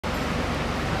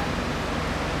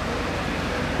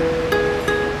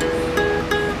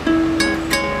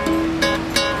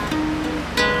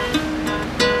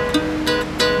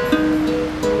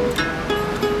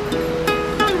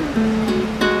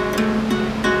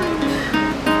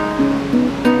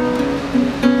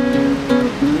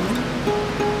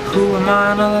Who am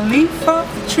I, another leaf off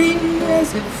the tree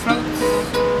as it floats,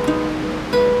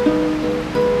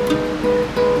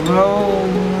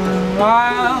 rolling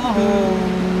while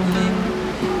holding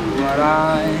what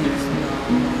eyes know.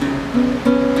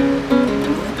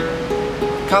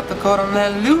 Cut the cord and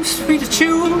let loose, free to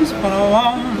choose what I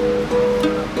want.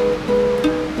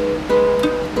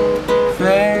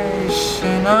 Fresh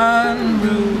and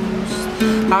unbruised,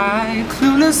 I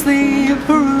cluelessly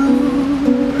peruse.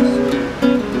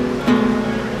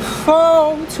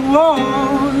 Fall to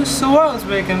walls, the world's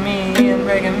breaking me and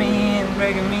breaking me and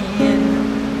breaking me in.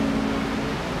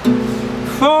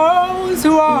 Fall to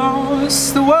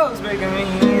walls, the world's breaking me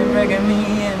and breaking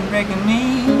me and breaking me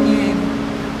in.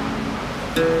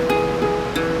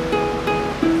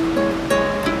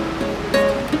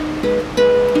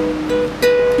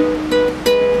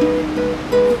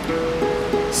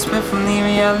 Split from the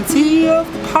reality of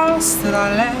the past that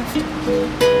I left,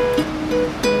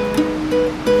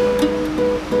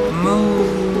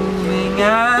 moving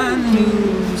and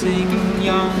losing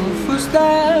young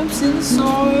footsteps in the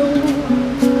soil.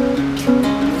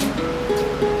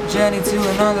 Journey to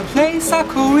another place I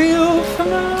call real for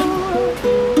now.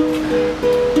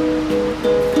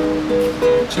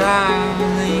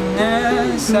 Traveling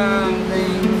and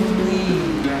silently,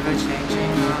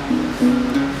 ever-changing life.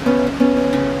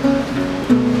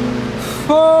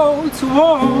 Fall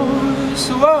towards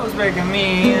the world's breaking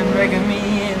me and breaking me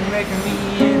and breaking me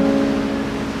in.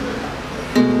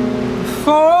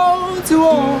 Fall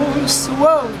towards the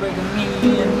world's breaking me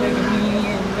and breaking me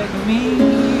and breaking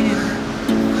me.